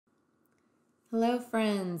Hello,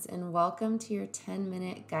 friends, and welcome to your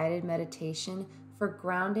 10-minute guided meditation for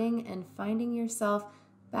grounding and finding yourself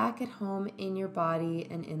back at home in your body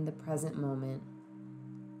and in the present moment.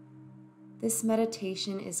 This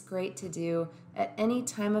meditation is great to do at any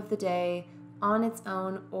time of the day, on its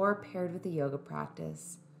own, or paired with a yoga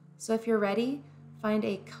practice. So if you're ready, find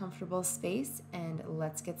a comfortable space and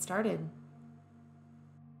let's get started.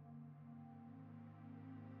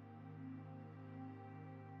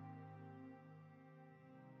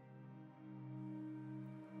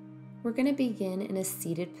 We're going to begin in a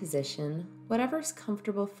seated position, whatever's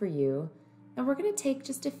comfortable for you, and we're going to take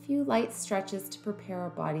just a few light stretches to prepare our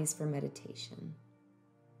bodies for meditation.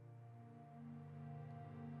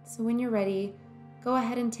 So when you're ready, go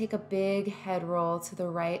ahead and take a big head roll to the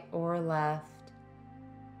right or left,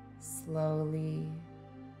 slowly,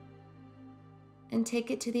 and take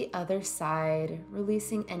it to the other side,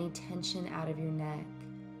 releasing any tension out of your neck.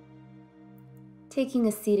 Taking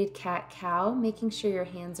a seated cat-cow, making sure your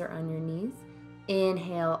hands are on your knees.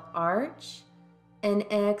 Inhale, arch, and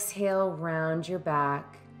exhale, round your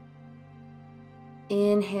back.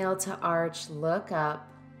 Inhale to arch, look up.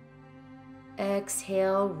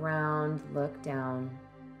 Exhale, round, look down.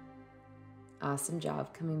 Awesome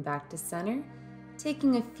job. Coming back to center,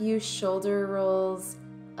 taking a few shoulder rolls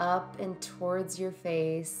up and towards your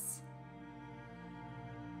face,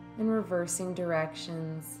 and reversing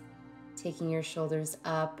directions. Taking your shoulders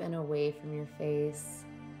up and away from your face.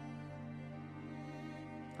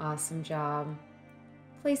 Awesome job.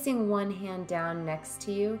 Placing one hand down next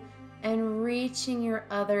to you and reaching your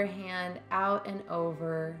other hand out and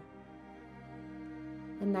over.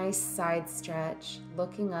 A nice side stretch,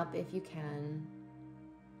 looking up if you can.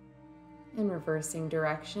 And reversing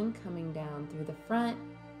direction, coming down through the front.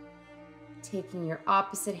 Taking your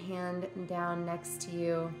opposite hand down next to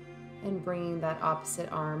you and bringing that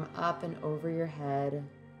opposite arm up and over your head.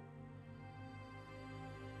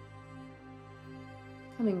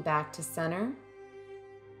 Coming back to center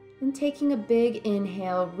and taking a big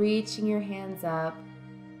inhale, reaching your hands up.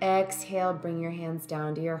 Exhale, bring your hands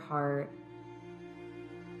down to your heart.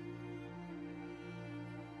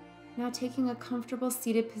 Now taking a comfortable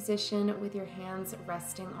seated position with your hands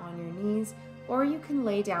resting on your knees, or you can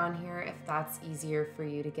lay down here if that's easier for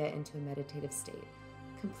you to get into a meditative state.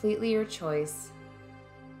 Completely your choice.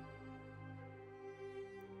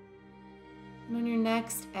 And on your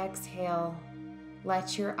next exhale,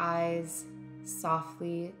 let your eyes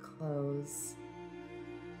softly close.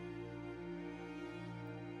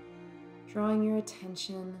 Drawing your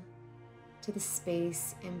attention to the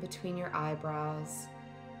space in between your eyebrows.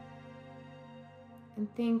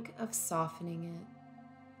 And think of softening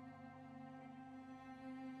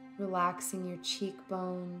it. Relaxing your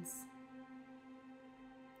cheekbones.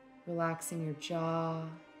 Relaxing your jaw,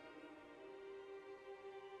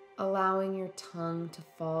 allowing your tongue to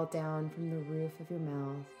fall down from the roof of your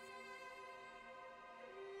mouth.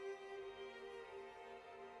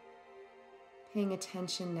 Paying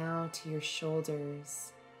attention now to your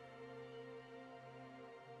shoulders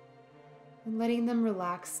and letting them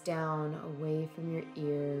relax down away from your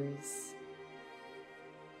ears.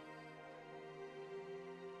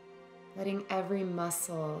 Letting every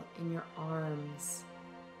muscle in your arms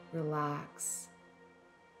relax.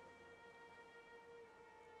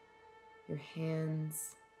 Your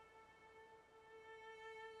hands.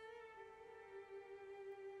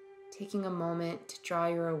 Taking a moment to draw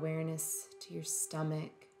your awareness to your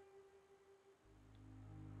stomach.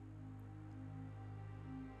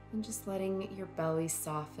 And just letting your belly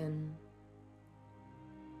soften.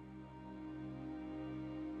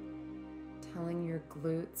 Telling your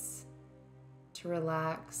glutes to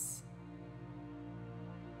relax.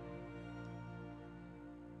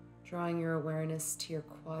 Drawing your awareness to your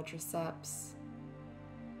quadriceps,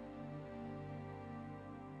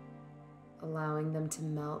 allowing them to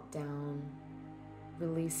melt down,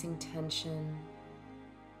 releasing tension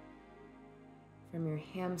from your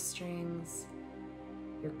hamstrings,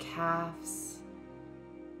 your calves,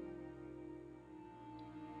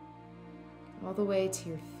 all the way to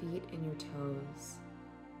your feet and your toes.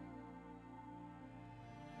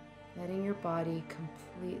 Letting your body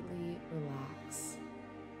completely relax.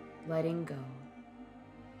 Letting go.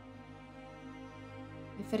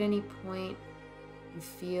 If at any point you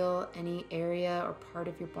feel any area or part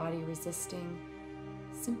of your body resisting,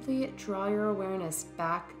 simply draw your awareness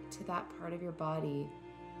back to that part of your body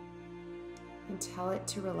and tell it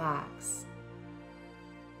to relax.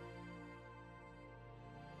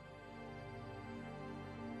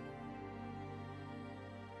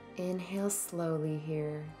 Inhale slowly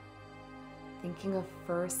here, thinking of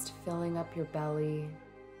first filling up your belly,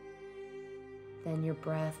 Then your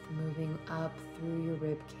breath moving up through your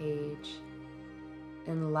rib cage,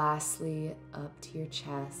 and lastly up to your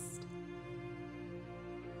chest.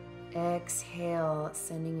 Exhale,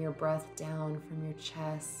 sending your breath down from your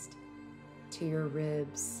chest to your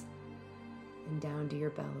ribs and down to your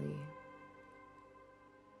belly.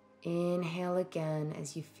 Inhale again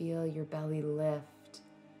as you feel your belly lift,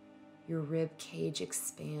 your rib cage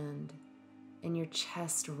expand, and your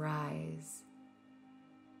chest rise.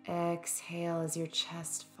 Exhale as your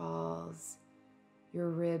chest falls, your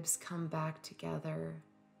ribs come back together,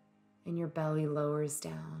 and your belly lowers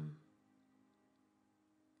down.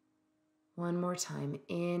 One more time,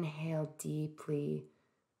 inhale deeply,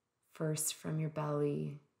 first from your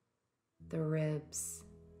belly, the ribs,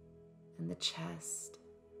 and the chest.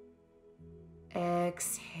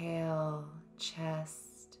 Exhale,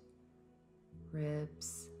 chest,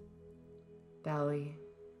 ribs, belly.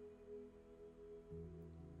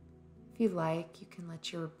 If you like, you can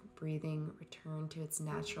let your breathing return to its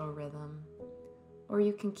natural rhythm, or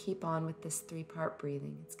you can keep on with this 3-part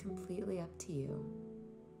breathing. It's completely up to you.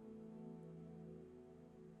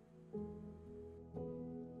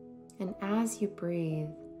 And as you breathe,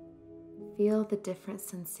 feel the different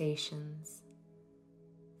sensations.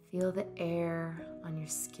 Feel the air on your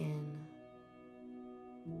skin.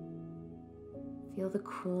 Feel the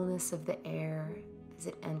coolness of the air as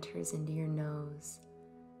it enters into your nose,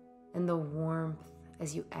 and the warmth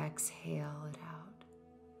as you exhale it out.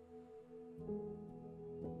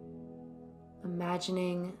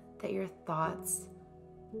 Imagining that your thoughts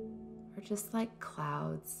are just like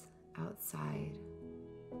clouds outside.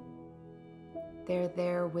 They're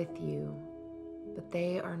there with you, but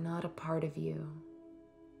they are not a part of you.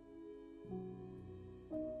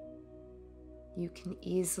 You can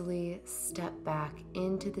easily step back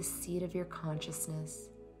into the seat of your consciousness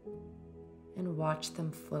and watch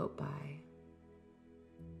them float by.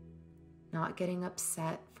 Not getting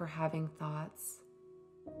upset for having thoughts,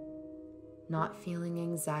 not feeling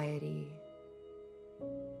anxiety,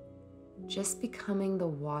 just becoming the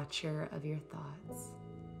watcher of your thoughts.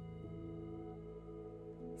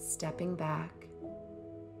 Stepping back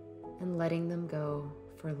and letting them go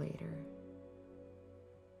for later.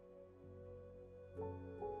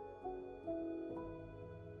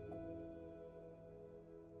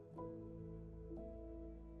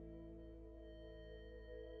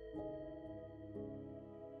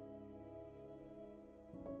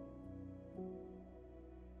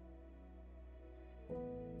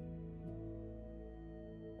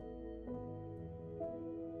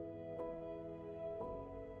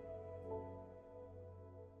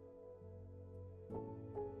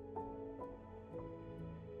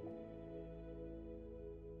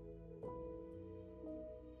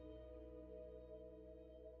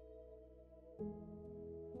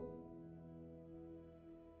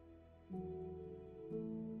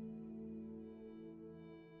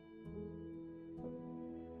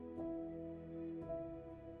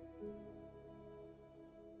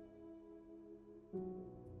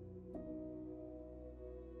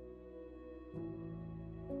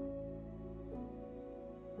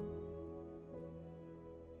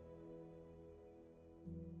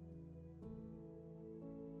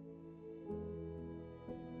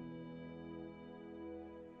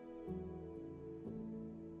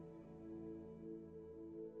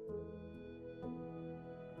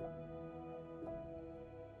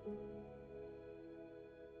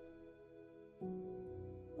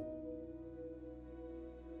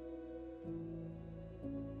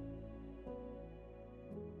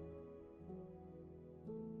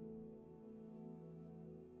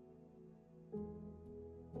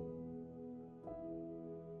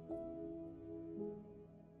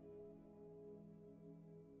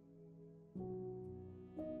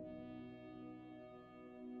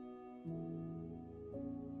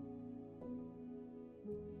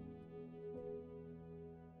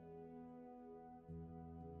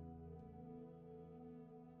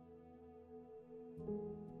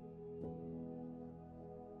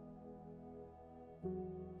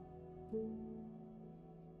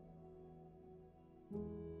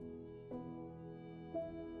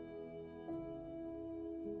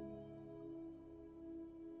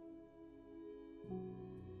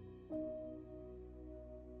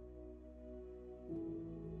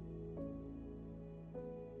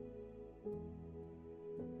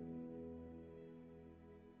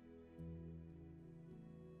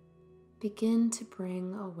 Begin to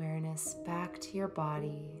bring awareness back to your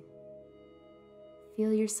body.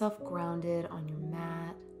 Feel yourself grounded on your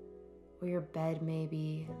mat or your bed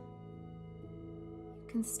maybe. You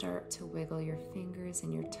can start to wiggle your fingers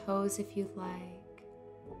and your toes if you'd like.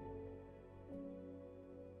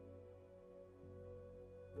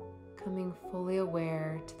 Coming fully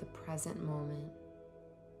aware to the present moment.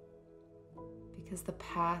 Because the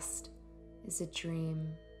past is a dream,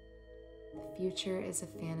 the future is a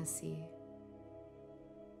fantasy.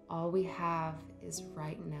 All we have is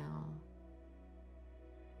right now.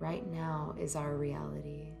 Right now is our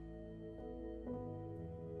reality.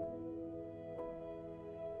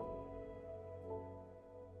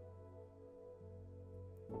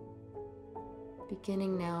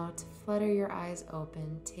 Beginning now to flutter your eyes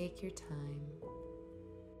open, take your time.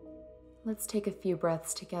 Let's take a few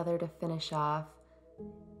breaths together to finish off.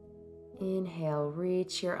 Inhale,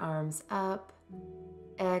 reach your arms up.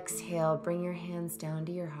 Exhale, bring your hands down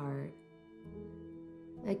to your heart.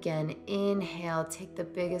 Again, inhale, take the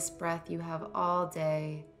biggest breath you have all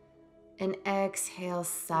day. And exhale,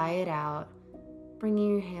 sigh it out,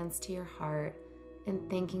 bringing your hands to your heart and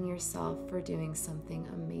thanking yourself for doing something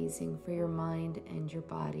amazing for your mind and your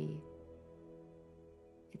body.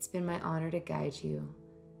 It's been my honor to guide you.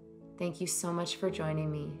 Thank you so much for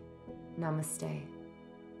joining me. Namaste.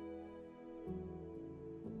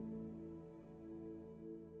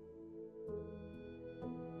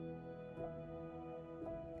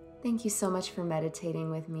 Thank you so much for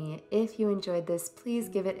meditating with me. If you enjoyed this, please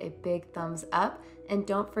give it a big thumbs up and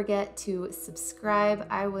don't forget to subscribe.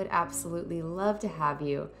 I would absolutely love to have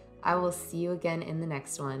you. I will see you again in the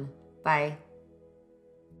next one. Bye.